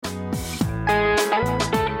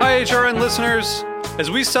HRN listeners.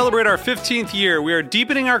 As we celebrate our 15th year, we are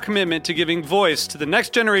deepening our commitment to giving voice to the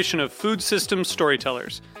next generation of food systems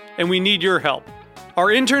storytellers, and we need your help. Our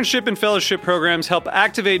internship and fellowship programs help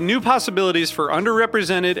activate new possibilities for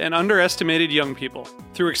underrepresented and underestimated young people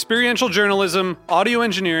through experiential journalism, audio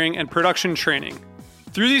engineering, and production training.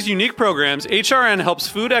 Through these unique programs, HRN helps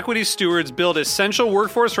food equity stewards build essential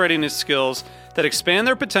workforce readiness skills that expand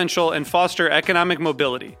their potential and foster economic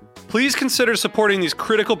mobility. Please consider supporting these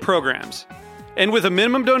critical programs. And with a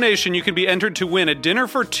minimum donation, you can be entered to win a dinner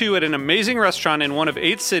for two at an amazing restaurant in one of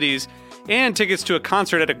 8 cities and tickets to a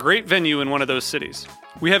concert at a great venue in one of those cities.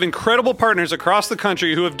 We have incredible partners across the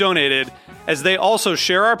country who have donated, as they also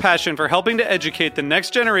share our passion for helping to educate the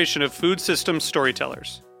next generation of food systems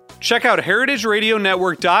storytellers. Check out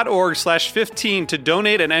heritageradionetwork.org/15 to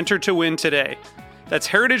donate and enter to win today. That's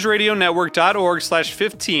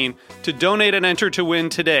heritageradionetwork.org/15 to donate and enter to win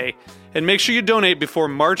today. And make sure you donate before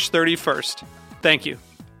March 31st. Thank you.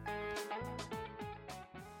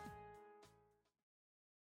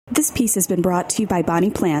 This piece has been brought to you by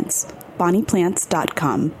Bonnie Plants,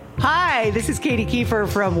 bonnieplants.com. Hi, this is Katie Kiefer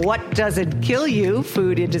from What Doesn't Kill You,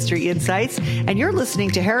 Food Industry Insights, and you're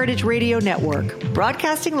listening to Heritage Radio Network,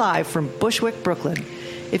 broadcasting live from Bushwick, Brooklyn.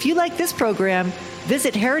 If you like this program,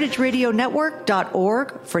 visit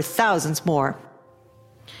heritageradionetwork.org for thousands more.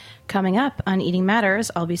 Coming up on Eating Matters,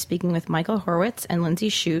 I'll be speaking with Michael Hurwitz and Lindsey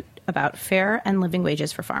Shute about fair and living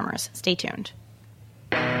wages for farmers. Stay tuned.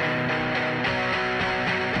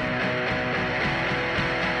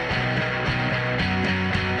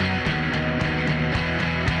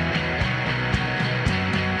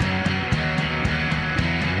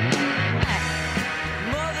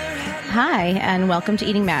 Hi, and welcome to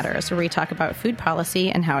Eating Matters, where we talk about food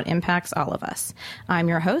policy and how it impacts all of us. I'm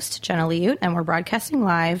your host, Jenna Liut, and we're broadcasting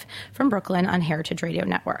live from Brooklyn on Heritage Radio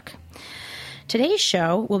Network. Today's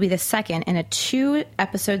show will be the second in a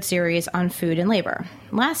 2-episode series on food and labor.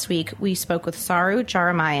 Last week, we spoke with Saru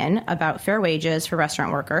Jaramayan about fair wages for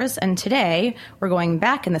restaurant workers, and today we're going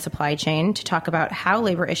back in the supply chain to talk about how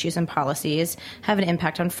labor issues and policies have an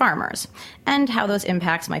impact on farmers, and how those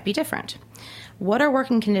impacts might be different. What are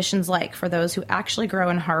working conditions like for those who actually grow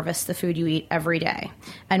and harvest the food you eat every day?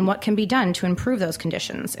 And what can be done to improve those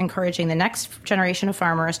conditions, encouraging the next generation of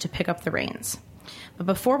farmers to pick up the reins? But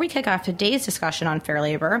before we kick off today's discussion on fair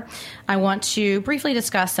labor, I want to briefly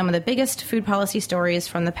discuss some of the biggest food policy stories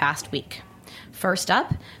from the past week. First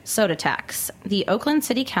up, soda tax. The Oakland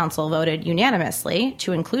City Council voted unanimously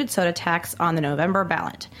to include soda tax on the November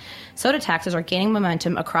ballot. Soda taxes are gaining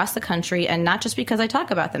momentum across the country, and not just because I talk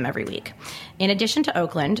about them every week. In addition to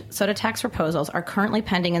Oakland, soda tax proposals are currently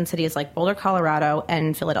pending in cities like Boulder, Colorado,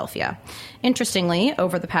 and Philadelphia. Interestingly,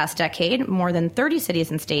 over the past decade, more than 30 cities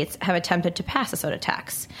and states have attempted to pass a soda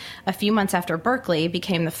tax. A few months after Berkeley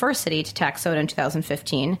became the first city to tax soda in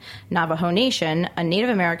 2015, Navajo Nation, a Native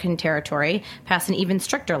American territory, passed an even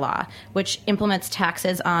stricter law, which implements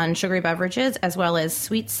taxes on sugary beverages as well as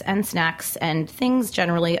sweets and snacks and things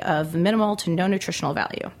generally of minimal to no nutritional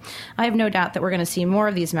value. I have no doubt that we're going to see more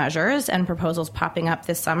of these measures and proposals popping up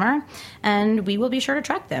this summer, and we will be sure to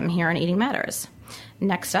track them here on Eating Matters.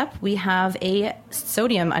 Next up, we have a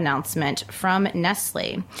sodium announcement from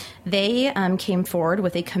Nestle. They came forward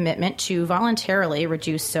with a commitment to voluntarily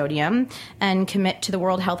reduce sodium and commit to the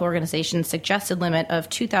World Health Organization's suggested limit of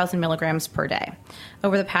 2,000 milligrams per day.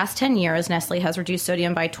 Over the past 10 years, Nestle has reduced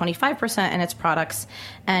sodium by 25% in its products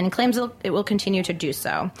and claims it will continue to do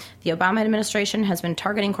so. The Obama administration has been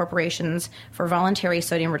targeting corporations for voluntary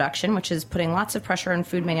sodium reduction, which is putting lots of pressure on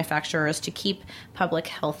food manufacturers to keep public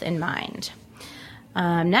health in mind.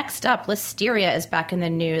 Next up, listeria is back in the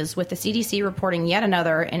news, with the CDC reporting yet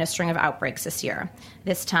another in a string of outbreaks this year.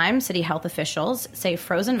 This time, city health officials say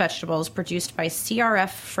frozen vegetables produced by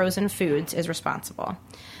CRF Frozen Foods is responsible.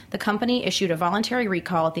 The company issued a voluntary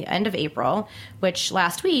recall at the end of April, which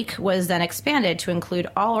last week was then expanded to include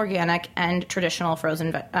all organic and traditional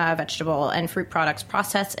frozen vegetable and fruit products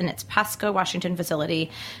processed in its Pasco, Washington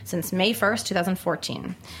facility since May 1st,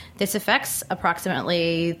 2014. This affects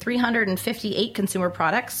approximately 358 consumer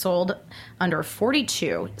products sold under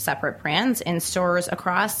 42 separate brands in stores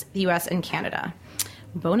across the U.S. and Canada.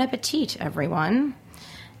 Bon appetit, everyone.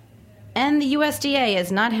 And the USDA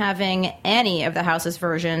is not having any of the House's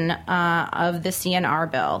version of the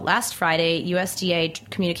CNR bill. Last Friday, USDA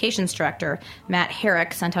Communications Director Matt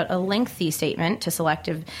Herrick sent out a lengthy statement to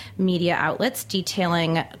selective media outlets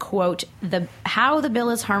detailing, quote, how the bill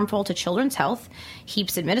is harmful to children's health,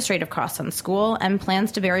 heaps administrative costs on school, and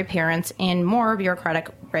plans to bury parents in more bureaucratic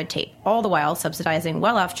red tape, all the while subsidizing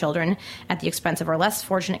well-off children at the expense of our less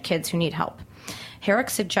fortunate kids who need help. Herrick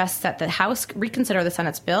suggests that the House reconsider the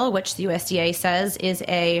Senate's bill, which the USDA says is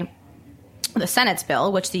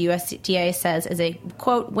a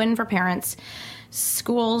quote, win for parents,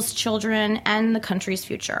 schools, children, and the country's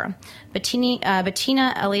future.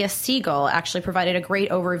 Bettina Elias-Siegel actually provided a great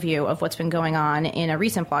overview of what's been going on in a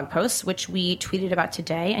recent blog post, which we tweeted about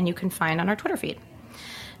today, and you can find on our Twitter feed.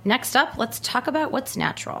 Next up, let's talk about what's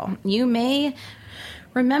natural. You may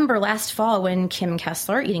remember last fall when Kim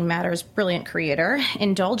Kessler, Eating Matters' brilliant creator,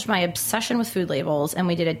 indulged my obsession with food labels, and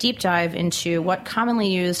we did a deep dive into what commonly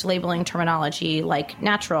used labeling terminology like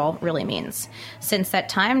natural really means. Since that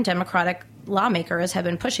time, Democratic lawmakers have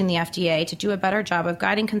been pushing the FDA to do a better job of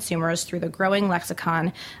guiding consumers through the growing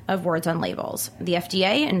lexicon of words on labels. The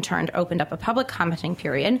FDA, in turn, opened up a public commenting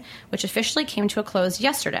period, which officially came to a close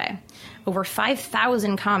yesterday. Over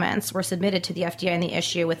 5,000 comments were submitted to the FDA on the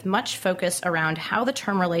issue, with much focus around how the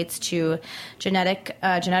term relates to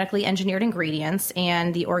genetically engineered ingredients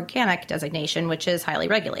and the organic designation, which is highly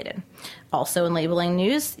regulated. Also in labeling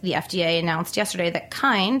news, the FDA announced yesterday that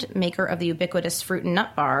Kind, maker of the ubiquitous fruit and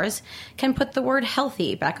nut bars, can put the word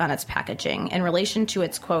healthy back on its packaging in relation to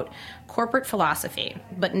its, quote, corporate philosophy,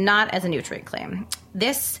 but not as a nutrient claim.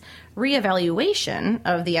 This reevaluation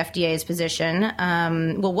of the FDA's position,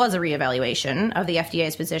 was a reevaluation of the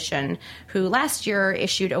FDA's position, who last year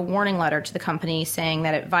issued a warning letter to the company saying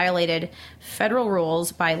that it violated federal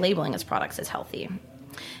rules by labeling its products as healthy.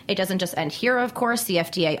 It doesn't just end here, of course. The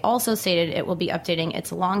FDA also stated it will be updating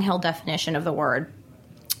its long-held definition of the word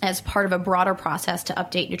as part of a broader process to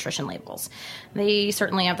update nutrition labels. They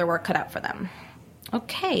certainly have their work cut out for them.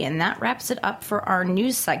 Okay, and that wraps it up for our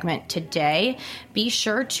news segment today. Be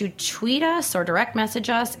sure to tweet us or direct message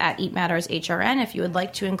us at Eat Matters HRN if you would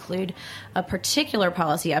like to include a particular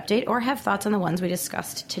policy update or have thoughts on the ones we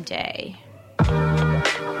discussed today.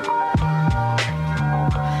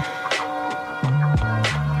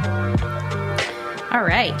 All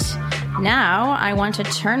right, now I want to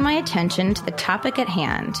turn my attention to the topic at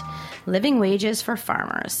hand, living wages for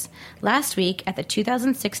farmers. Last week at the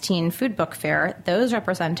 2016 Food Book Fair, those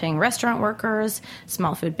representing restaurant workers,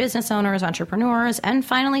 small food business owners, entrepreneurs, and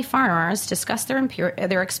finally farmers discussed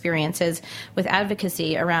their experiences with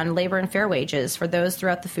advocacy around labor and fair wages for those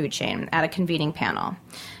throughout the food chain at a convening panel.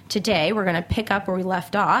 Today, we're going to pick up where we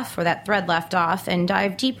left off, where that thread left off, and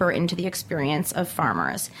dive deeper into the experience of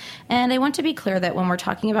farmers. And I want to be clear that when we're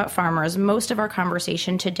talking about farmers, most of our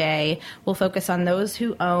conversation today will focus on those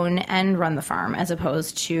who own and run the farm, as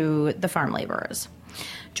opposed to the farm laborers.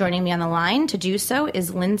 Joining me on the line to do so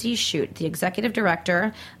is Lindsey Shute, the Executive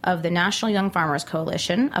Director of the National Young Farmers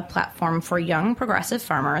Coalition, a platform for young progressive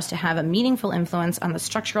farmers to have a meaningful influence on the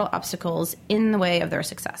structural obstacles in the way of their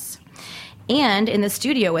success. And in the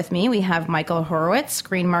studio with me, we have Michael Hurwitz,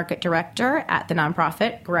 Greenmarket Director at the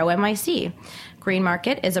nonprofit GrowNYC.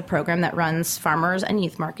 Greenmarket is a program that runs farmers and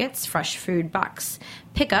youth markets, fresh food box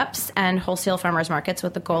pickups, and wholesale farmers markets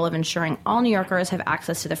with the goal of ensuring all New Yorkers have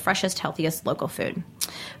access to the freshest, healthiest local food.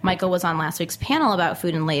 Michael was on last week's panel about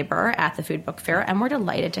food and labor at the Food Book Fair, and we're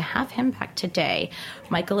delighted to have him back today.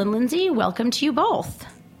 Michael and Lindsey, welcome to you both.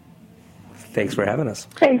 Thanks for having us.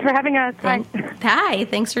 Thanks for having us. Hi. Hi,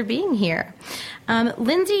 thanks for being here.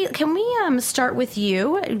 Lindsey, can we start with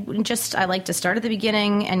you? I like to start at the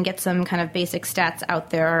beginning and get some kind of basic stats out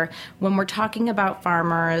there. When we're talking about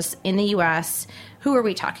farmers in the U.S., who are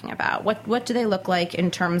we talking about? What do they look like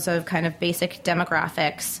in terms of kind of basic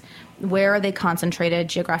demographics? Where are they concentrated,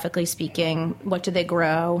 geographically speaking? What do they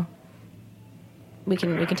grow? We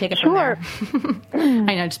can take it from there.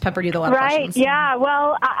 I know, just peppered you with a lot of questions. Right, yeah.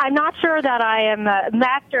 Well, I'm not sure that I am a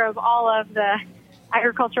master of all of the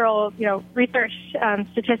agricultural, research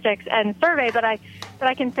statistics and survey, but I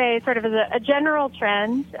can say sort of as a general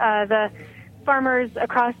trend, the farmers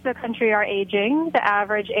across the country are aging. The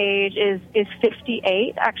average age is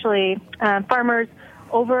 58. Actually, farmers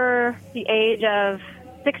over the age of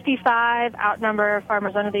 65 outnumber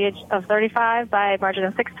farmers under the age of 35 by a margin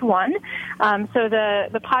of 6-1. So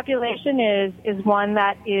the population is one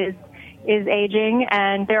that is aging,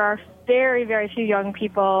 and there are very, very few young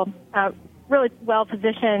people really well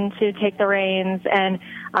positioned to take the reins and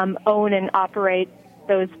own and operate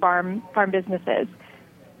those farm businesses.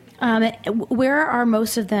 Where are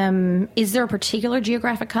most of them? Is there a particular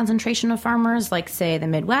geographic concentration of farmers, like, say, the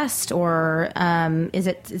Midwest, or is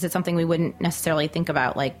it something we wouldn't necessarily think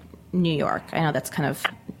about, like New York? I know that's kind of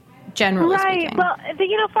generally speaking. Well,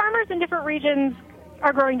 farmers in different regions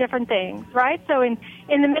are growing different things, right? So in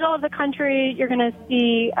the middle of the country, you're going to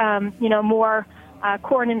see, more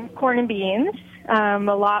corn and beans, a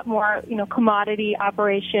lot more, commodity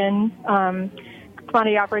operations on,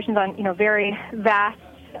 very vast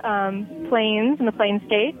plains and the plain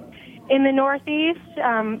states. In the Northeast,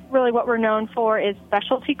 really what we're known for is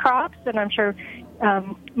specialty crops, and I'm sure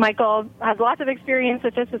Michael has lots of experience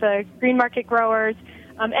with this with the Greenmarket growers.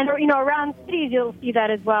 And, around cities, you'll see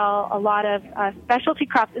that as well, a lot of specialty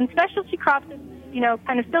crops. And specialty crops is,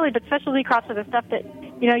 kind of silly, but specialty crops are the stuff that,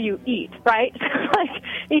 you eat, right? Like,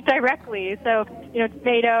 eat directly. So,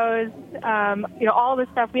 tomatoes, all the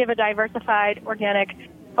stuff. We have a diversified organic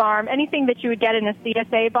farm. Anything that you would get in a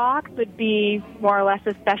CSA box would be more or less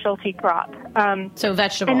a specialty crop. So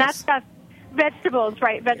vegetables. And that's stuff, vegetables,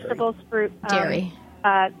 right? Vegetables, fruit. Dairy.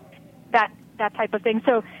 That type of thing.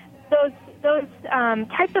 So those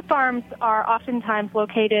types of farms are oftentimes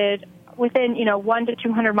located within, 1 to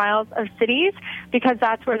 200 miles of cities, because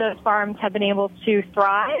that's where those farms have been able to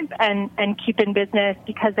thrive and keep in business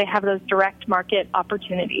because they have those direct market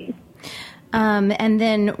opportunities. And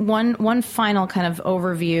then one final kind of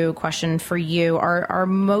overview question for you. Are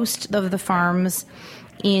most of the farms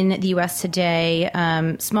in the U.S. today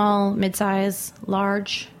small, mid-size,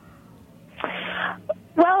 large?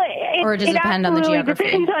 Well, or does it depend on the geography?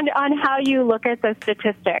 It depends on how you look at the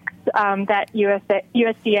statistics that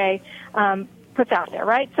USDA puts out there,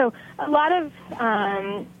 right? So a lot of,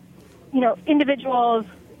 individuals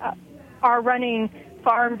are running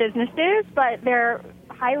farm businesses, but they're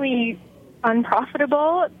highly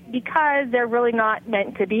unprofitable because they're really not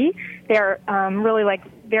meant to be. They're really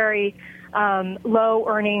very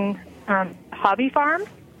low-earning hobby farms.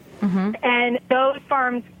 Mm-hmm. And those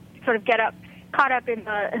farms sort of get caught up in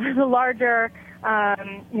the larger,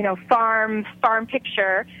 farm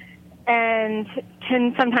picture, and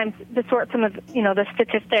can sometimes distort some of, the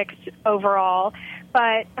statistics overall.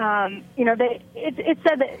 But, it's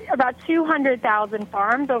said that about 200,000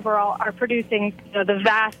 farms overall are producing, the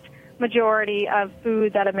vast majority of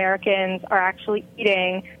food that Americans are actually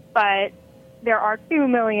eating, but there are 2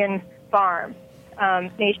 million farms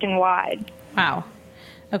nationwide. Wow.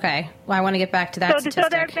 Okay. Well, I want to get back to that statistic. So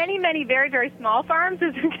there are many, many very, very small farms,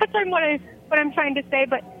 is what I'm trying to say,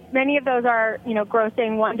 but many of those are,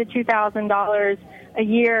 grossing $1,000 to $2,000 a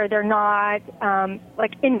year. They're not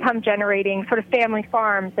income generating sort of family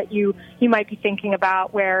farms that you might be thinking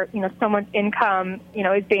about, where someone's income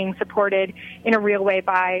is being supported in a real way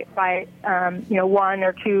by 1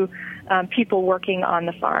 or 2 people working on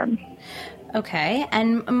the farm. Okay.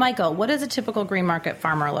 And Michael, what does a typical Greenmarket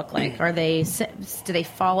farmer look like? Do they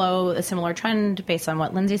follow a similar trend based on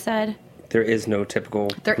what Lindsey said? There is no typical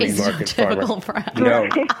Greenmarket farmer.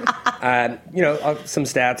 No. Some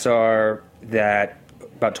stats are that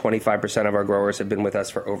about 25% of our growers have been with us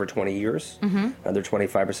for over 20 years. Mm-hmm. Another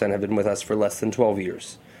 25% have been with us for less than 12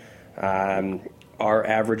 years. Our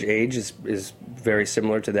average age is very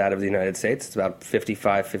similar to that of the United States. It's about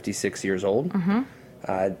 55, 56 years old. Mm-hmm.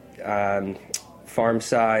 Farm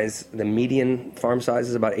size, the median farm size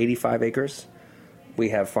is about 85 acres. We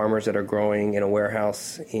have farmers that are growing in a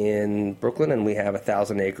warehouse in Brooklyn, and we have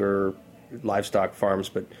 1,000-acre livestock farms,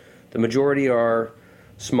 but the majority are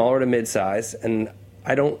smaller to mid-size, and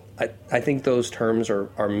I think those terms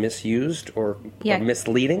are misused or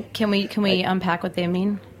misleading. Can we unpack what they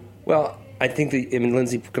mean? Well, I think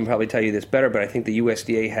Lindsey can probably tell you this better, but I think the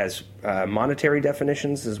USDA has monetary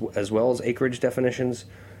definitions as well as acreage definitions.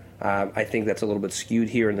 I think that's a little bit skewed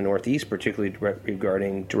here in the Northeast, particularly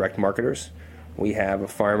regarding direct marketers. We have a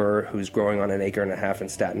farmer who's growing on 1.5 acres in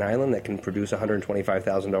Staten Island that can produce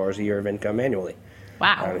 $125,000 a year of income annually.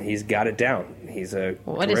 Wow. He's got it down. He's a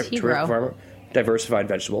terrific farmer. Diversified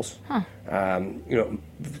vegetables,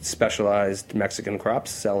 specialized Mexican crops,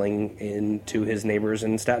 selling into his neighbors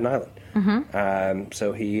in Staten Island. Mm-hmm.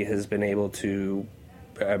 So he has been able to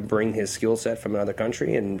bring his skill set from another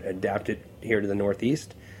country and adapt it here to the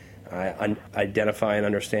Northeast, identify and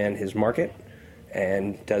understand his market,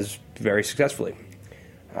 and does very successfully.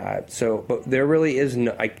 But there really is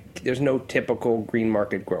there's no typical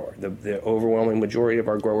Greenmarket grower. The overwhelming majority of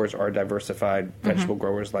our growers are diversified vegetable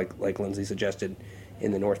growers, like Lindsey suggested,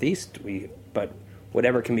 in the Northeast. But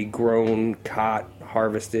whatever can be grown, caught,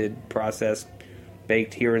 harvested, processed,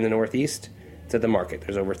 baked here in the Northeast, it's at the market.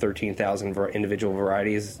 There's over 13,000 individual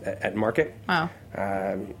varieties at market. Wow.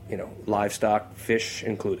 Livestock, fish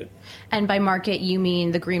included. And by market, you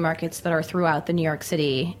mean the Greenmarkets that are throughout the New York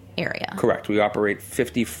City area? Correct. We operate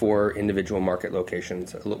 54 individual market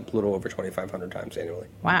locations, a little over 2,500 times annually.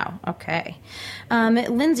 Wow. Okay.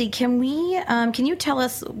 Lindsey, can you tell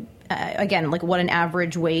us again, what an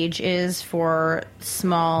average wage is for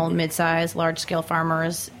small, mid-sized, large-scale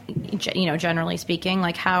farmers? Generally speaking,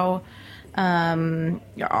 how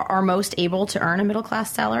are most able to earn a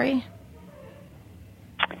middle-class salary?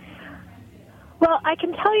 Well, I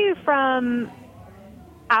can tell you from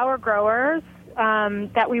our growers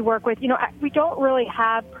that we work with, we don't really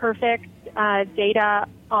have perfect data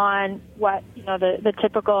on what, the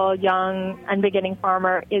typical young and beginning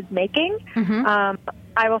farmer is making.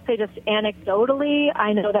 I will say just anecdotally,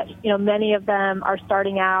 I know that, many of them are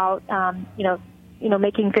starting out,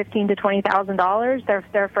 making $15,000 to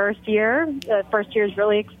 $20,000 their first year. The first year is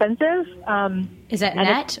really expensive. Is that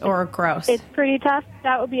net or gross? It's pretty tough.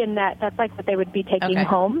 That would be a net. That's like what they would be taking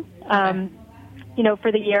home,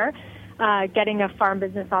 for the year. Getting a farm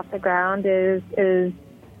business off the ground is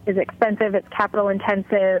expensive. It's capital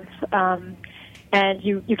intensive, and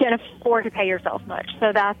you can't afford to pay yourself much.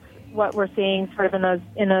 So that's what we're seeing sort of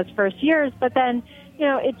in those first years. But then,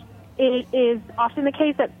 it is often the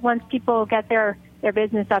case that once people get their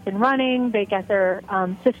business up and running, they get their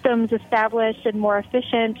systems established and more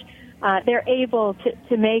efficient, they're able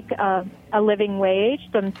to make a living wage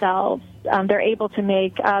themselves. They're able to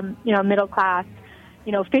make, middle class,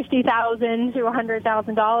 $50,000 to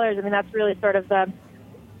 $100,000. I mean, that's really sort of the,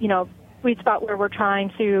 sweet spot where we're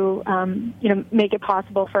trying to, make it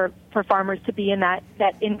possible for farmers to be in that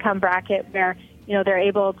income bracket where, they're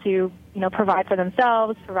able to, provide for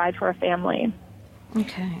themselves, provide for a family.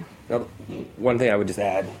 Okay. Now, one thing I would just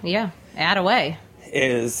add. Yeah, add away.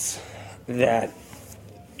 Is that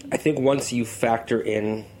I think once you factor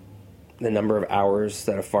in the number of hours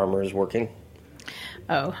that a farmer is working,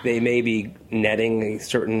 they may be netting a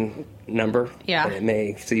certain number. Yeah. And it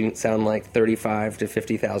may sound like $35,000 to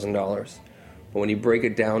 $50,000. But when you break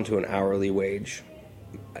it down to an hourly wage,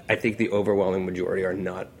 I think the overwhelming majority are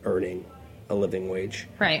not earning a living wage.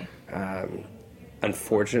 Right.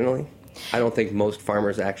 Unfortunately, I don't think most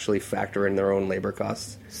farmers actually factor in their own labor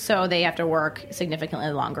costs. So they have to work significantly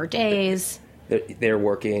longer days. They're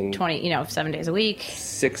working 7 days a week.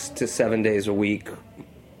 6 to 7 days a week,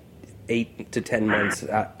 8 to 10 months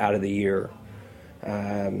out of the year.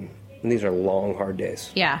 And these are long, hard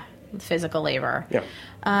days. Yeah, physical labor. Yeah.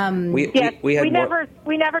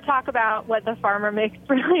 We never talk about what the farmer makes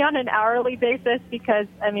really on an hourly basis because,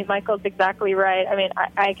 Michael's exactly right.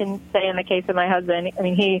 I can say in the case of my husband,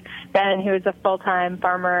 Ben, who is a full-time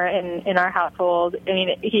farmer in our household,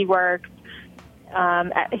 he works.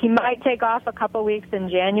 He might take off a couple weeks in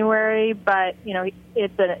January, but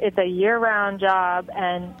it's a year-round job,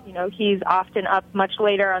 and he's often up much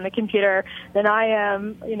later on the computer than I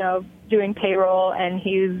am. Doing payroll, and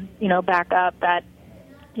he's back up at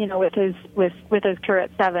with his crew at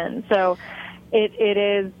 7. So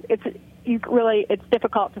it's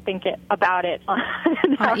difficult to think about it on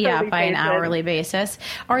an hourly basis.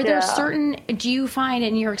 Are there do you find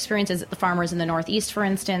in your experiences the farmers in the Northeast, for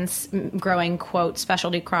instance, growing, quote,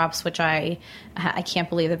 specialty crops, which I can't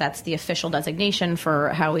believe that's the official designation for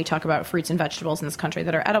how we talk about fruits and vegetables in this country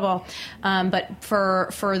that are edible. But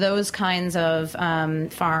for those kinds of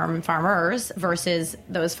farmers versus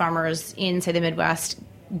those farmers in, say, the Midwest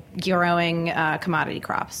growing commodity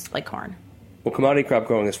crops like corn? Well, commodity crop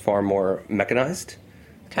growing is far more mechanized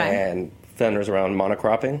and centers around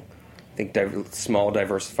monocropping. I think small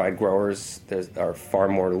diversified growers are far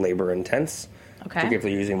more labor intense, particularly if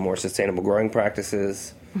they're using more sustainable growing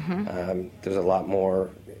practices. There's a lot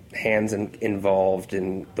more hands involved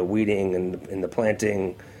in the weeding and in the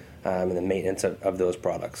planting and the maintenance of those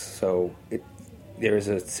products. So there is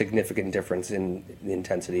a significant difference in the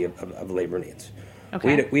intensity of labor needs.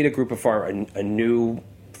 Okay. We had a group of a new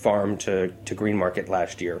farm to Greenmarket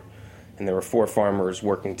last year, and there were 4 farmers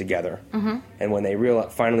working together. And when they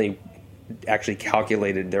finally actually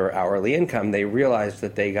calculated their hourly income, they realized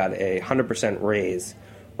that they got a 100% raise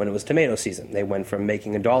when it was tomato season. They went from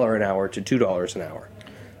making $1 an hour to $2 an hour.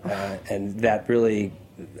 And that really,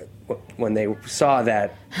 when they saw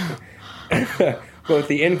that, both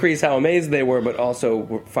the increase, how amazed they were, but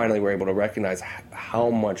also finally were able to recognize how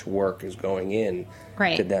much work is going in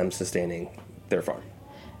to them sustaining their farm.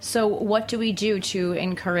 So what do we do to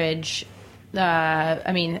encourage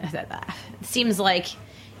it seems like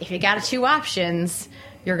if you got 2 options,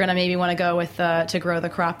 you're going to maybe want to go with to grow the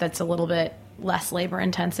crop that's a little bit less labor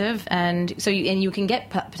intensive, and so you can get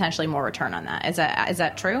potentially more return on that. Is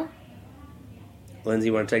that true? Lindsay,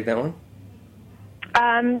 you want to take that one?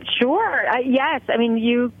 Sure. Yes.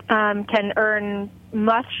 You can earn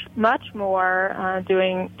much more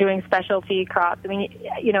doing specialty crops.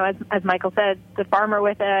 As Michael said, the farmer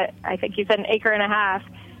with I think you said an acre and a half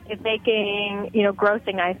is making,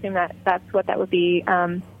 grossing. I assume that's what that would be.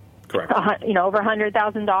 Correct. Over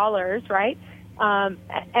 $100,000, right?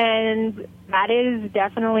 And that is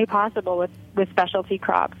definitely possible with specialty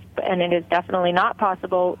crops, and it is definitely not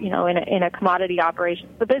possible, in a commodity operation.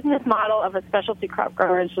 The business model of a specialty crop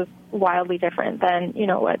grower is just wildly different than,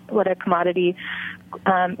 what a commodity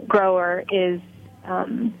grower is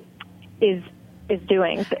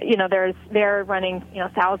doing. They're running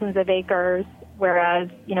thousands of acres, whereas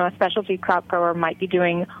a specialty crop grower might be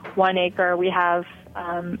doing 1 acre. We have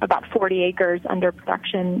about 40 acres under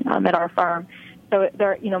production at our farm. So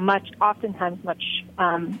they're oftentimes much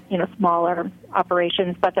smaller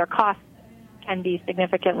operations, but their costs can be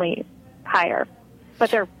significantly higher.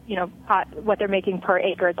 But what they're making per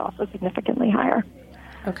acre is also significantly higher.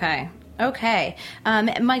 Okay.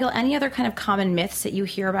 Michael, any other kind of common myths that you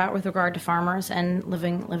hear about with regard to farmers and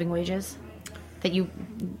living wages that you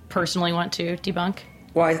personally want to debunk?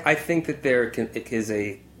 Well, I think that there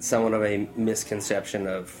is somewhat of a misconception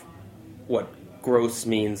of what gross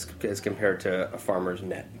means as compared to a farmer's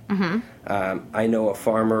net. Mm-hmm. I know a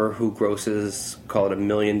farmer who grosses, call it $1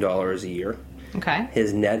 million a year. Okay.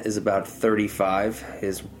 His net is about 35.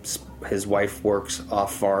 His wife works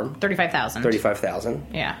off farm. 35,000. 35,000.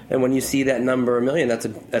 Yeah. And when you see that number, $1 million,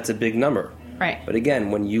 that's a big number. Right. But again,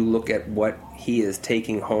 when you look at what he is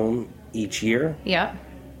taking home each year, yeah,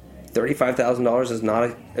 $35,000 is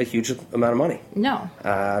not a huge amount of money. No.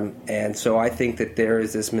 And so I think that there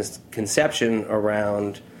is this misconception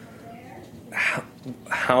around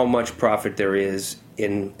how much profit there is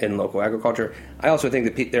in local agriculture. I also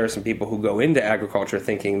think that there are some people who go into agriculture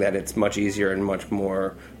thinking that it's much easier and much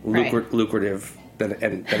more lucrative than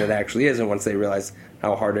it actually is, and once they realize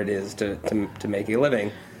how hard it is to make a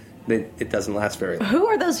living, it doesn't last very long. Who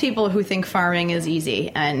are those people who think farming is easy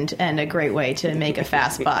and a great way to make a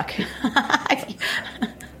fast buck?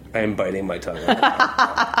 I am biting my tongue.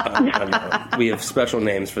 We have special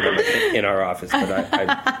names for them in our office, but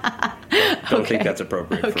I don't think that's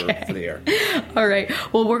appropriate for the air. All right.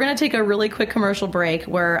 Well, we're going to take a really quick commercial break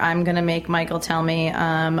where I'm going to make Michael tell me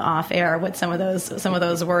off air what some of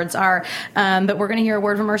those words are. But we're going to hear a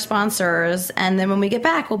word from our sponsors, and then when we get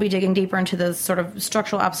back, we'll be digging deeper into the sort of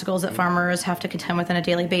structural obstacles that farmers have to contend with on a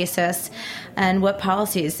daily basis, and what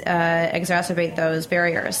policies exacerbate those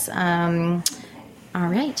barriers. All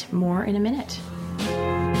right, more in a minute.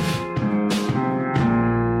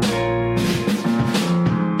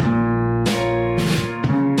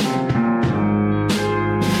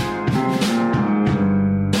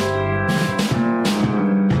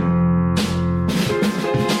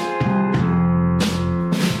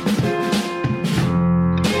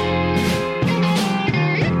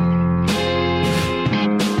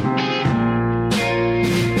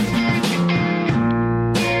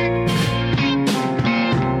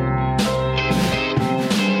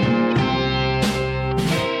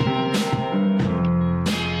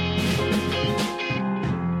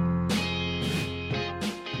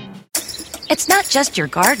 It's not just your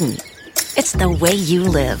garden. It's the way you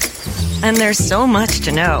live. And there's so much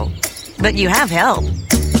to know. But you have help.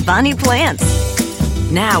 Bonnie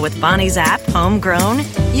Plants. Now with Bonnie's app, Homegrown,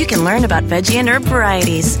 you can learn about veggie and herb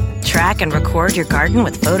varieties, track and record your garden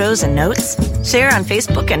with photos and notes, share on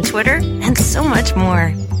Facebook and Twitter, and so much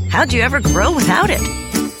more. How'd you ever grow without it?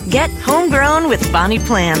 Get Homegrown with Bonnie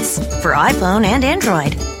Plants for iPhone and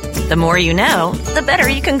Android. The more you know, the better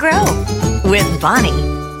you can grow. With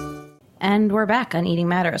Bonnie. And we're back on Eating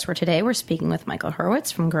Matters, where today we're speaking with Michael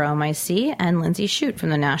Hurwitz from GrowNYC and Lindsey Shute from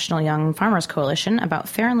the National Young Farmers Coalition about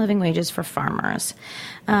fair and living wages for farmers.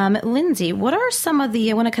 Lindsey, what are some of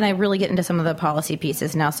the, I want to kind of really get into some of the policy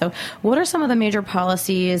pieces now. So what are some of the major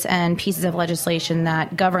policies and pieces of legislation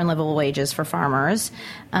that govern livable wages for farmers?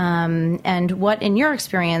 And what, in your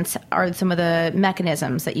experience, are some of the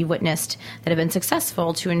mechanisms that you've witnessed that have been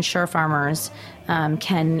successful to ensure farmers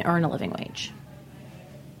can earn a living wage?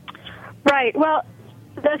 Right. Well,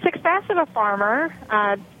 the success of a farmer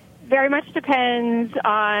very much depends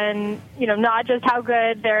on, not just how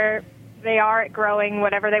good they are at growing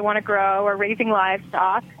whatever they want to grow or raising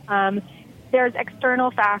livestock. There's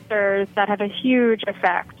external factors that have a huge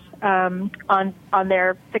effect on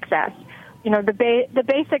their success. The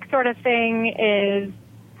basic sort of thing is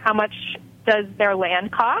how much does their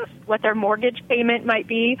land cost, what their mortgage payment might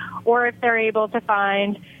be, or if they're able to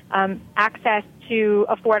find access to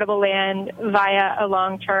affordable land via a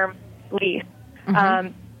long-term lease.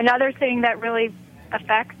 Mm-hmm. Another thing that really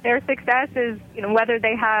affects their success is whether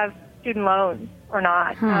they have student loans or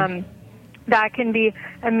not. That can be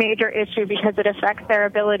a major issue because it affects their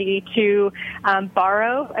ability to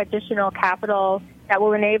borrow additional capital that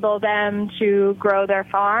will enable them to grow their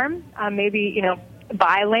farm, maybe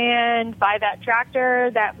buy land, buy that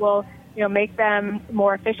tractor that will make them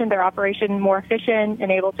more efficient, their operation more efficient,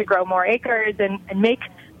 and able to grow more acres and make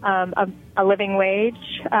a living wage.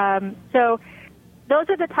 So those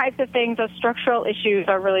are the types of things, those structural issues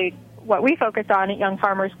are really what we focus on at Young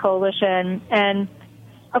Farmers Coalition. And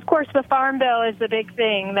of course, the Farm Bill is the big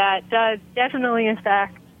thing that does definitely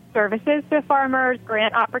affect services to farmers,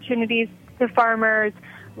 grant opportunities to farmers,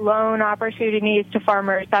 loan opportunities to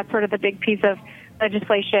farmers. That's sort of the big piece of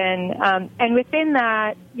legislation. And within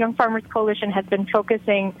that, Young Farmers Coalition has been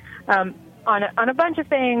focusing on a bunch of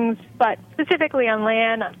things, but specifically on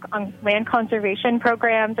land conservation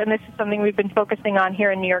programs. And this is something we've been focusing on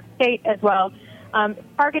here in New York State as well,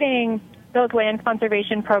 targeting those land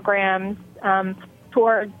conservation programs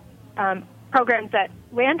toward programs that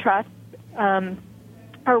land trusts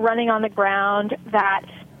are running on the ground that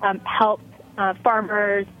help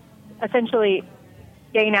farmers essentially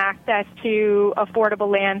gain access to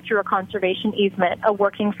affordable land through a conservation easement, a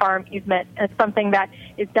working farm easement. It's something that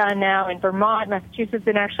is done now in Vermont, Massachusetts,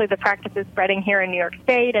 and actually the practice is spreading here in New York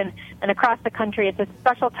State and across the country. It's a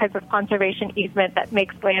special type of conservation easement that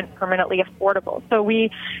makes land permanently affordable. So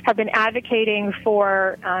we have been advocating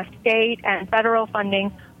for state and federal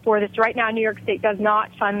funding for this. Right now, New York State does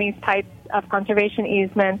not fund these types of conservation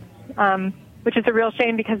easements, which is a real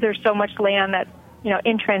shame because there's so much land that's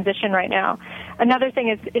in transition right now. Another thing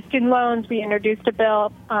is student loans. We introduced a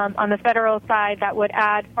bill on the federal side that would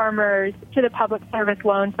add farmers to the public service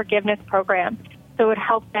loan forgiveness program. So it would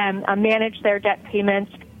help them manage their debt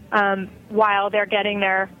payments while they're getting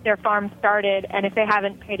their farm started. And if they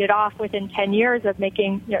haven't paid it off within 10 years of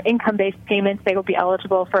making income-based payments, they will be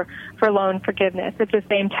eligible for loan forgiveness. It's the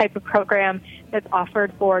same type of program that's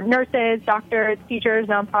offered for nurses, doctors, teachers,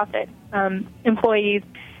 nonprofit employees,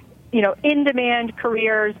 in-demand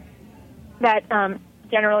careers that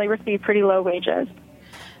generally receive pretty low wages.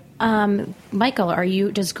 Michael,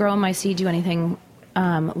 does GrowNYC do anything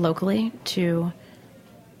locally to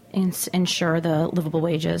ensure the livable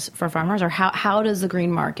wages for farmers, or how does the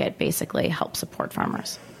Greenmarket basically help support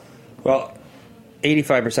farmers? Well,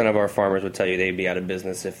 85% of our farmers would tell you they'd be out of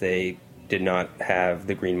business if they did not have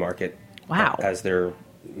the Greenmarket as their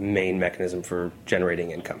main mechanism for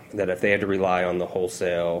generating income. That if they had to rely on the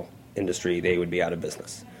wholesale industry, they would be out of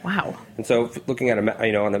business. Wow. And so looking at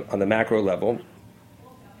on the macro level,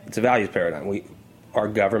 it's a values paradigm. Our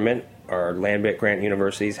government, our land grant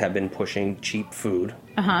universities have been pushing cheap food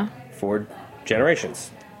for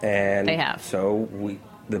generations. And they have. So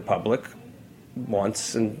the public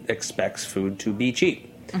wants and expects food to be cheap.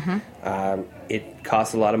 It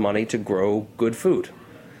costs a lot of money to grow good food.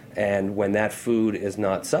 And when that food is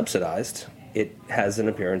not subsidized, it has an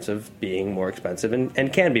appearance of being more expensive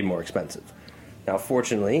and can be more expensive. Now,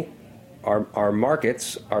 fortunately, our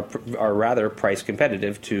markets are rather price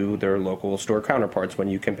competitive to their local store counterparts when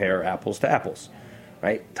you compare apples to apples,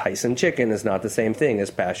 right? Tyson chicken is not the same thing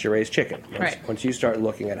as pasture-raised chicken. Once you start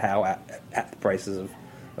looking at how at the prices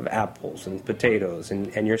of apples and potatoes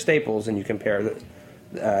and your staples, and you compare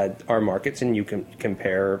our markets and you can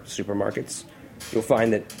compare supermarkets, you'll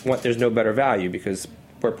find that there's no better value because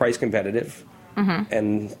we're price competitive,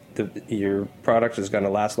 and your product is going to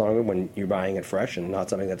last longer when you're buying it fresh and not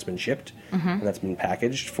something that's been shipped and that's been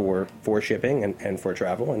packaged for shipping and for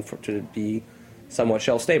travel and to be somewhat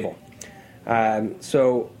shelf stable.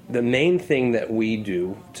 So the main thing that we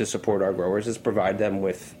do to support our growers is provide them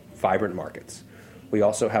with vibrant markets. We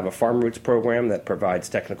also have a Farm Roots program that provides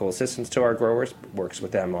technical assistance to our growers, works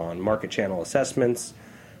with them on market channel assessments,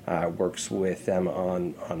 works with them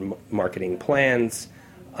on marketing plans,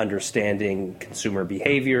 understanding consumer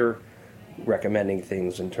behavior, recommending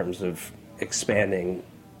things in terms of expanding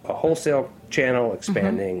a wholesale channel,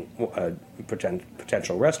 expanding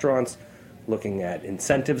potential restaurants, looking at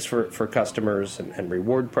incentives for customers and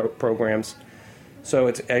reward programs. So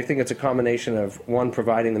I think it's a combination of, one,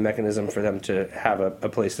 providing the mechanism for them to have a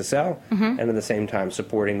place to sell, and at the same time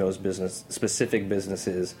supporting those specific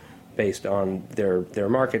businesses based on their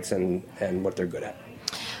markets and what they're good at.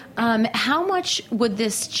 How much would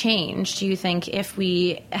this change, do you think, if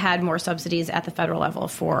we had more subsidies at the federal level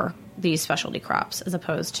for these specialty crops as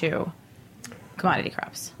opposed to commodity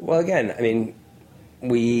crops? Well, again, I mean,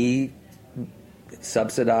 we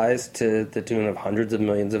subsidize to the tune of hundreds of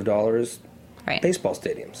millions of dollars baseball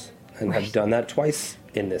stadiums, and have done that twice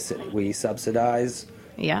in this city. We subsidize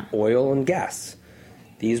oil and gas.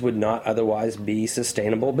 These would not otherwise be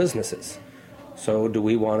sustainable businesses. So do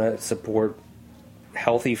we want to support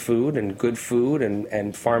healthy food and good food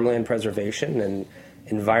and farmland preservation and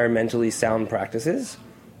environmentally sound practices,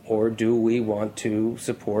 or do we want to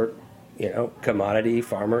support commodity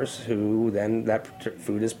farmers who then that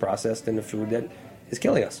food is processed into food that is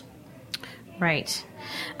killing us? Right.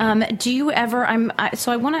 Do you ever,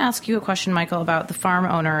 so I want to ask you a question, Michael, about the farm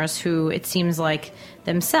owners who it seems like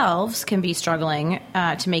themselves can be struggling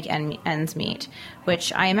to make ends meet,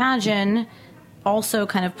 which I imagine also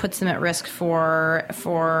kind of puts them at risk for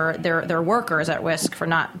their workers at risk for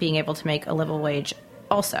not being able to make a livable wage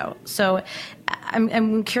also. So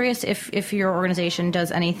I'm curious if your organization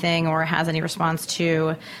does anything or has any response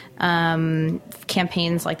to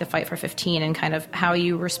campaigns like the Fight for 15 and kind of how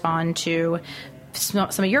you respond to some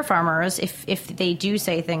of your farmers if they do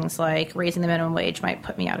say things like raising the minimum wage might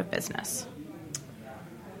put me out of business.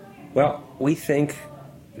 Well, we think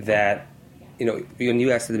that, when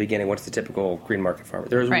you asked at the beginning, what's the typical green market farmer?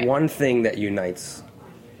 There's one thing that unites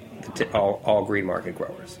all green market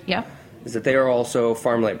growers. Yeah. Is that they are also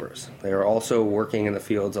farm laborers. They are also working in the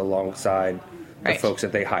fields alongside the folks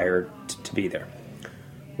that they hired to be there.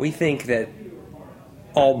 We think that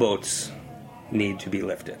all boats need to be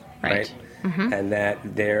lifted, right? Mm-hmm. And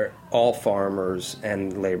that all farmers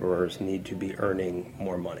and laborers need to be earning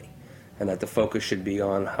more money. And that the focus should be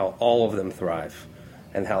on how all of them thrive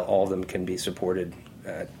and how all of them can be supported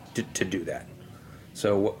to do that.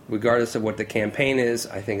 So regardless of what the campaign is,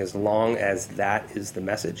 I think as long as that is the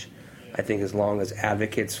message, I think as long as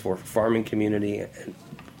advocates for farming community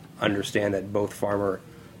understand that both farm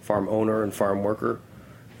owner and farm worker,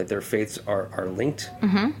 that their faiths are linked,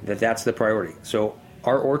 that's the priority. So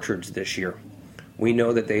our orchards this year, we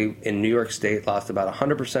know that they, in New York State, lost about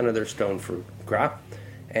 100% of their stone fruit crop,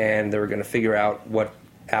 and they're going to figure out what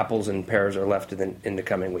apples and pears are left in the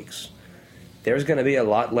coming weeks. There's going to be a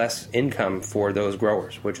lot less income for those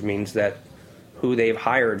growers, which means that who they've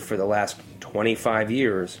hired for the last 25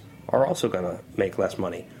 years are also going to make less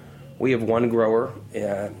money. We have one grower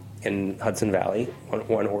in Hudson Valley,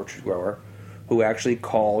 one orchard grower, who actually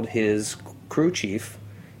called his crew chief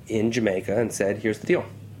in Jamaica and said, here's the deal.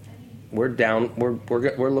 We're down,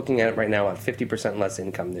 we're looking at it right now at 50% less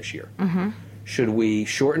income this year. Mm-hmm. Should we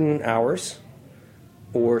shorten hours,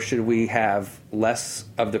 or should we have less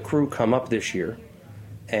of the crew come up this year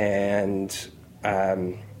and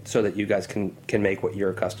so that you guys can make what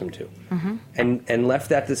you're accustomed to? Mm-hmm. And left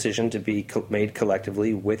that decision to be made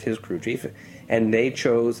collectively with his crew chief. And they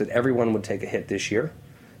chose that everyone would take a hit this year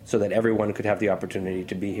so that everyone could have the opportunity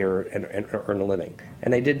to be here and earn a living.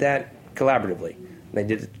 And they did that collaboratively. They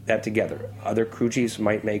did that together. Other crew chiefs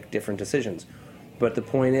might make different decisions. But the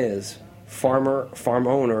point is, farm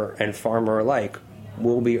owner, and farmer alike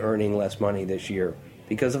will be earning less money this year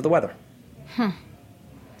because of the weather.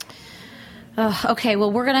 Okay,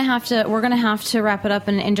 well, we're gonna have to wrap it up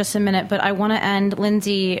in just a minute, but I want to end,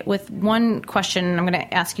 Lindsey, with one question. I'm going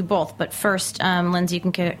to ask you both, but first, Lindsey, you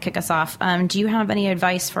can kick us off. Do you have any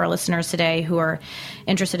advice for our listeners today who are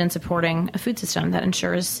interested in supporting a food system that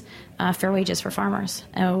ensures fair wages for farmers?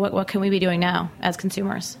 What can we be doing now as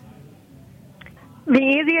consumers? The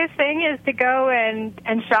easiest thing is to go and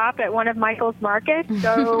shop at one of Michael's markets.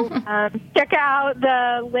 Go check out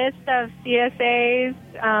the list of CSAs,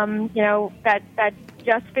 that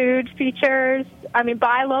Just Food features. I mean,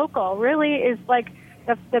 buy local really is like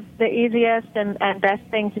the easiest and best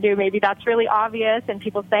thing to do. Maybe that's really obvious and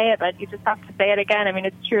people say it, but you just have to say it again. I mean,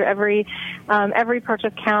 it's true. Every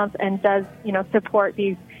purchase counts and does, support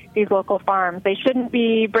these local farms. They shouldn't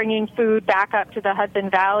be bringing food back up to the Hudson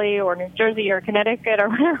Valley or New Jersey or Connecticut or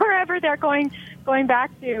wherever they're going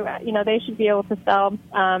back to. They should be able to sell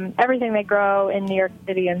everything they grow in New York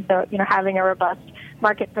City, and so having a robust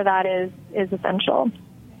market for that is essential.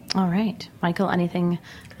 All right, Michael. Anything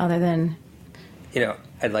other than?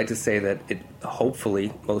 I'd like to say that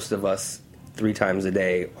hopefully most of us 3 times a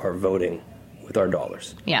day are voting with our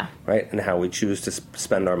dollars. Yeah. Right, and how we choose to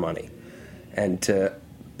spend our money, and to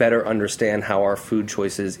better understand how our food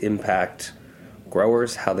choices impact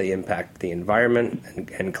growers, how they impact the environment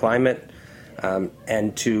and climate,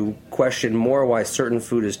 and to question more why certain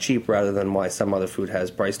food is cheap rather than why some other food has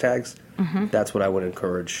price tags. Mm-hmm. That's what I would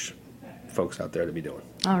encourage folks out there to be doing.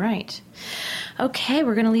 All right. Okay,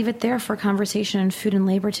 we're going to leave it there for conversation on food and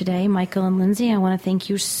labor today. Michael and Lindsey, I want to thank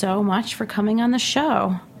you so much for coming on the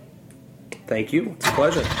show. Thank you. It's a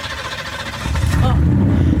pleasure.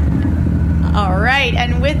 All right,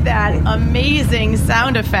 and with that amazing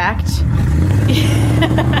sound effect,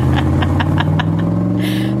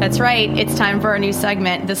 that's right, it's time for our new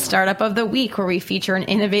segment, the Startup of the Week, where we feature an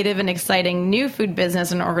innovative and exciting new food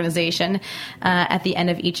business and organization at the end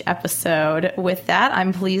of each episode. With that,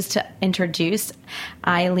 I'm pleased to introduce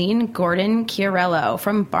Eileen Gordon Chiarello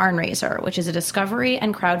from Barnraiser, which is a discovery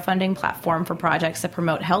and crowdfunding platform for projects that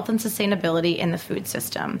promote health and sustainability in the food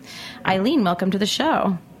system. Eileen, welcome to the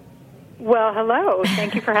show. Well, hello.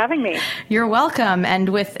 Thank you for having me. You're welcome, and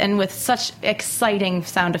with such exciting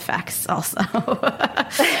sound effects also,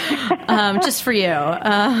 just for you.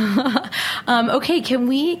 Okay,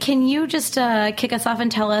 can you just kick us off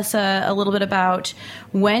and tell us a little bit about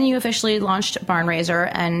when you officially launched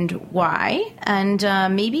Barnraiser and why, and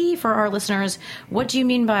maybe for our listeners, what do you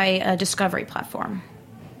mean by a discovery platform?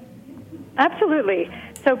 Absolutely.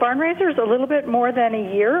 So Barnraiser is a little bit more than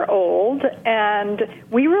a year old, and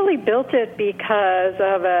we really built it because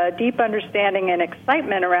of a deep understanding and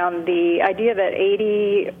excitement around the idea that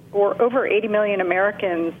 80 or over 80 million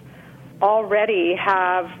Americans already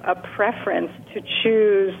have a preference to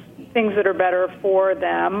choose things that are better for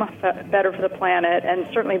them, better for the planet, and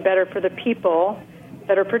certainly better for the people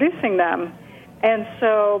that are producing them. And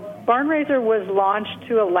so Barnraiser was launched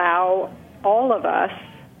to allow all of us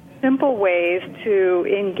simple ways to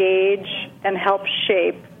engage and help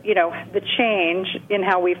shape, the change in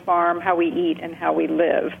how we farm, how we eat, and how we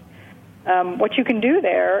live. What you can do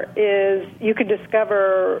there is you can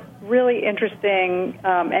discover really interesting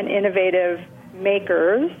and innovative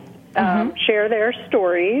makers, share their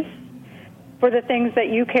stories for the things that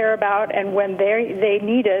you care about, and when they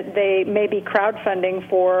need it, they may be crowdfunding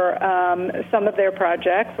for some of their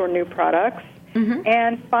projects or new products.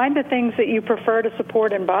 And find the things that you prefer to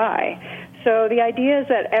support and buy. So the idea is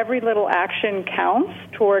that every little action counts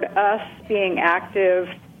toward us being active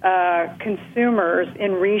consumers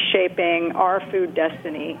in reshaping our food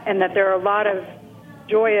destiny, and that there are a lot of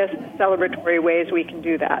joyous, celebratory ways we can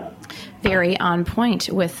do that. Very on point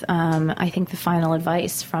with, I think, the final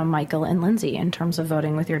advice from Michael and Lindsey in terms of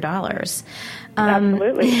voting with your dollars.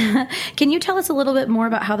 Absolutely. Can you tell us a little bit more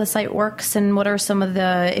about how the site works and what are some of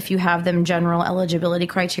the, if you have them, general eligibility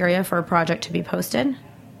criteria for a project to be posted?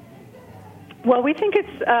 Well, we think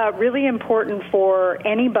it's really important for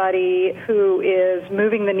anybody who is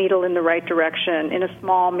moving the needle in the right direction in a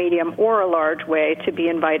small, medium, or a large way to be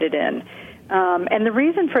invited in. And the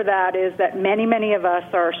reason for that is that many of us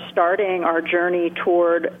are starting our journey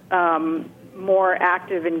toward more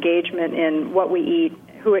active engagement in what we eat,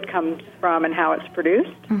 who it comes from, and how it's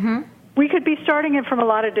produced. We could be starting it from a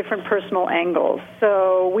lot of different personal angles.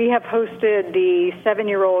 So we have hosted the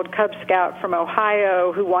 7-year-old Cub Scout from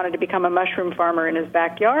Ohio who wanted to become a mushroom farmer in his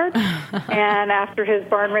backyard. And after his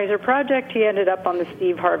Barnraiser project, he ended up on the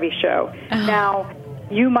Steve Harvey Show. Now,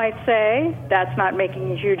 you might say that's not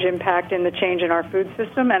making a huge impact in the change in our food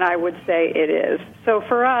system, and I would say it is. So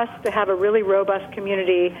for us to have a really robust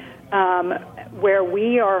community where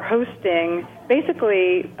we are hosting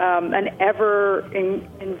basically an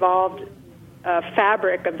ever-involved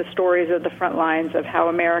fabric of the stories of the front lines of how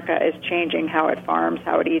America is changing, how it farms,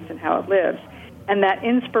 how it eats, and how it lives. And that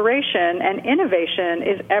inspiration and innovation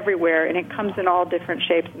is everywhere, and it comes in all different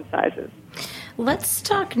shapes and sizes. Let's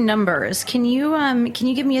talk numbers. Can you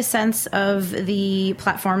give me a sense of the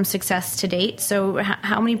platform's success to date? So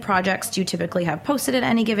how many projects do you typically have posted at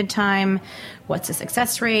any given time? What's the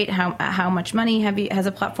success rate? How much money has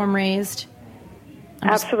a platform raised?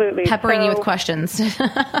 Absolutely. Peppering you with questions.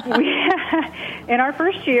 In our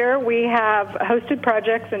first year, we have hosted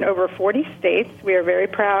projects in over 40 states. We are very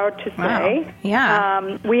proud to say. Wow.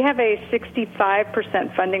 Yeah. We have a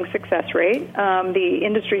 65% funding success rate. The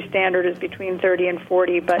industry standard is between 30 and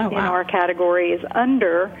 40, but in our category is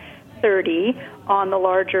under 30 on the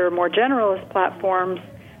larger, more generalist platforms.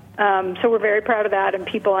 So we're very proud of that, and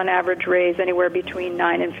people on average raise anywhere between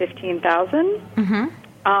 $9,000 and $15,000.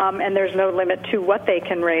 And there's no limit to what they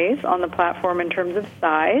can raise on the platform in terms of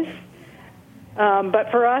size. But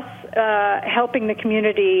for us, helping the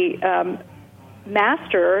community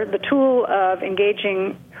master the tool of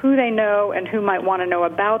engaging who they know and who might want to know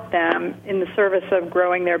about them in the service of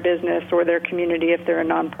growing their business or their community if they're a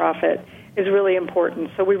nonprofit is really important.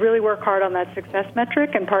 So we really work hard on that success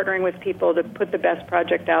metric and partnering with people to put the best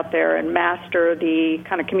project out there and master the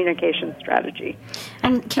kind of communication strategy.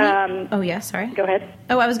 And can sorry. Go ahead.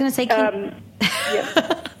 Oh, I was going to say,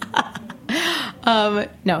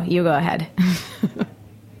 no, you go ahead.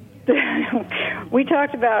 We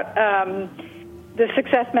talked about the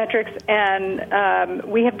success metrics, and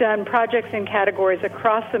we have done projects in categories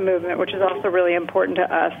across the movement, which is also really important to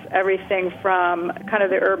us. Everything from kind of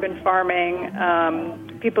the urban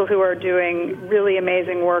farming, people who are doing really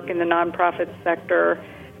amazing work in the nonprofit sector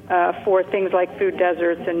for things like food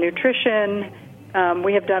deserts and nutrition.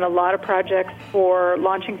 We have done a lot of projects for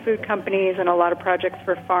launching food companies and a lot of projects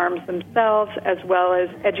for farms themselves, as well as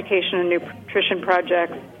education and nutrition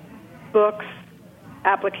projects, books,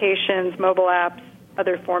 applications, mobile apps,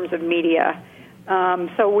 other forms of media.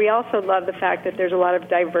 So we also love the fact that there's a lot of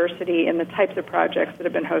diversity in the types of projects that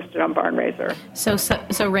have been hosted on Barnraiser.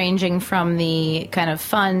 So ranging from the kind of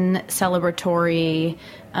fun, celebratory,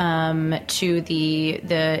 to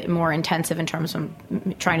the more intensive in terms of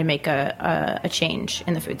trying to make a change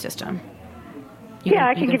in the food system.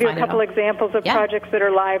 I can give you a couple examples of projects that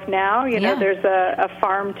are live now. There's a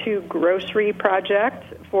farm-to-grocery project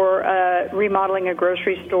for remodeling a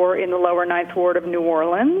grocery store in the lower Ninth Ward of New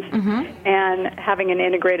Orleans and having an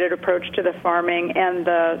integrated approach to the farming and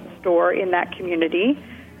the store in that community,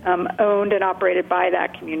 owned and operated by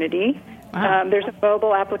that community. Wow. There's a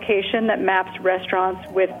mobile application that maps restaurants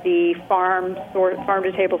with the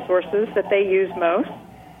farm-to-table sources that they use most.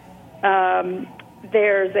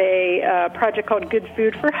 There's a project called Good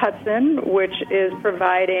Food for Hudson, which is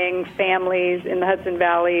providing families in the Hudson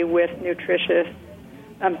Valley with nutritious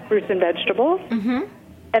fruits and vegetables.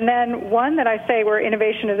 And then one that I say where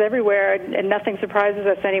innovation is everywhere and nothing surprises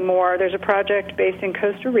us anymore, there's a project based in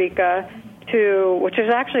Costa Rica which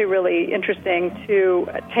is actually really interesting, to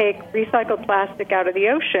take recycled plastic out of the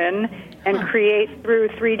ocean and create through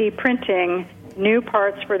 3D printing new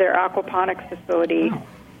parts for their aquaponics facility.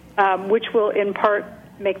 Which will in part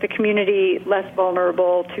make the community less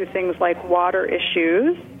vulnerable to things like water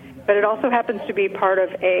issues. But it also happens to be part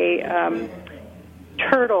of a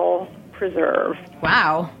turtle preserve.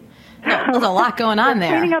 Wow. There's a lot going on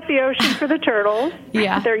there. Cleaning up the ocean for the turtles.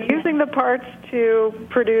 They're using the parts to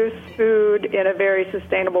produce food in a very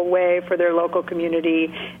sustainable way for their local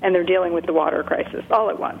community, and they're dealing with the water crisis all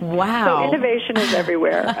at once. Wow. So innovation is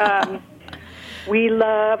everywhere. We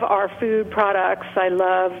love our food products. I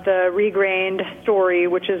love the Regrained story,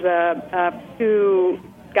 which is two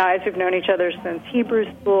guys who've known each other since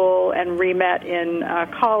Hebrew school and re-met in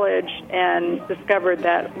college and discovered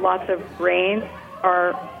that lots of grains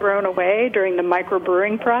are thrown away during the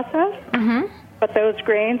microbrewing process. But those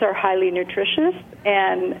grains are highly nutritious.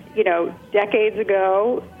 And, decades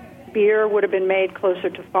ago, beer would have been made closer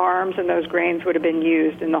to farms, and those grains would have been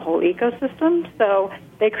used in the whole ecosystem. So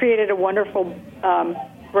they created a wonderful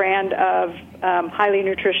brand of highly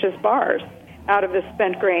nutritious bars out of the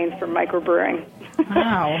spent grains from microbrewing.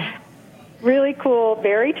 Wow. Really cool,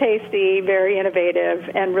 very tasty, very innovative,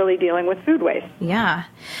 and really dealing with food waste. Yeah.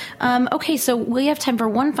 Okay, so we have time for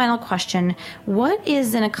one final question. What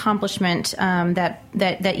is an accomplishment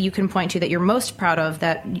that you can point to that you're most proud of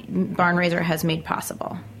that Barnraiser has made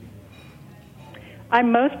possible?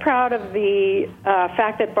 I'm most proud of the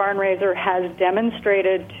fact that Barnraiser has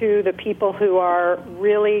demonstrated to the people who are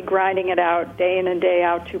really grinding it out day in and day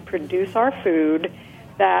out to produce our food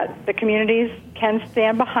that the communities can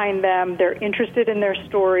stand behind them. They're interested in their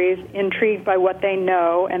stories, intrigued by what they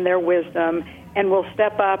know and their wisdom, and will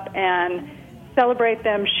step up and celebrate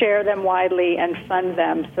them, share them widely, and fund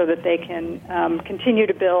them so that they can continue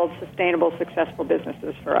to build sustainable, successful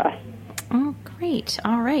businesses for us. Oh, great.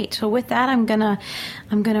 All right. So with that, I'm gonna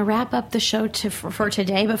wrap up the show for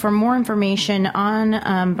today. But for more information on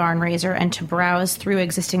Barnraiser and to browse through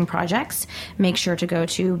existing projects, make sure to go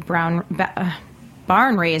to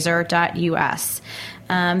barnraiser.us.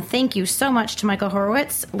 Thank you so much to Michael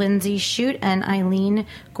Hurwitz, Lindsey Shute, and Eileen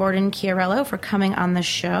Gordon Chiarello for coming on the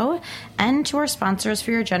show, and to our sponsors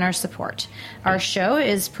for your generous support. Our show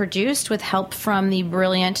is produced with help from the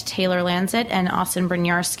brilliant Taylor Lanzett and Austin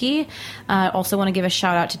Brynjarski. Also want to give a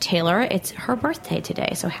shout out to Taylor. It's her birthday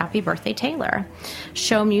today, so happy birthday, Taylor.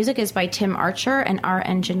 Show music is by Tim Archer, and our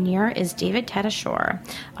engineer is David Tadashore.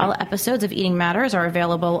 All episodes of Eating Matters are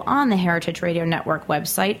available on the Heritage Radio Network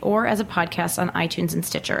website or as a podcast on iTunes and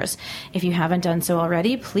Stitchers. If you haven't done so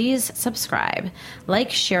already, please subscribe.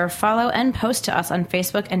 Like, share, follow, and post to us on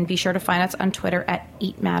Facebook, and be sure to find us on Twitter at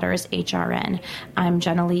EatMattersHRN. I'm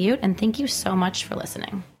Jenna Liut, and thank you so much for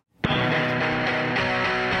listening.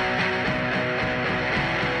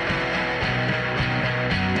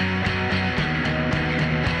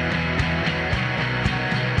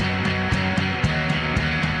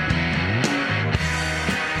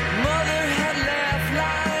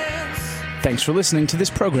 Thanks for listening to this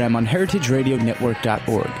program on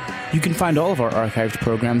heritageradionetwork.org. You can find all of our archived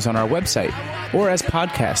programs on our website or as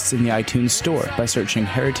podcasts in the iTunes Store by searching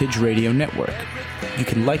Heritage Radio Network. You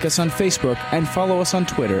can like us on Facebook and follow us on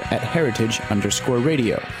Twitter at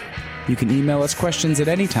 @heritage_radio. You can email us questions at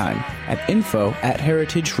any time at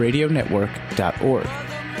info@heritageradionetwork.org.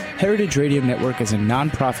 Heritage Radio Network is a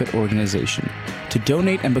nonprofit organization. To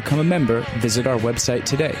donate and become a member, visit our website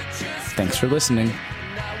today. Thanks for listening.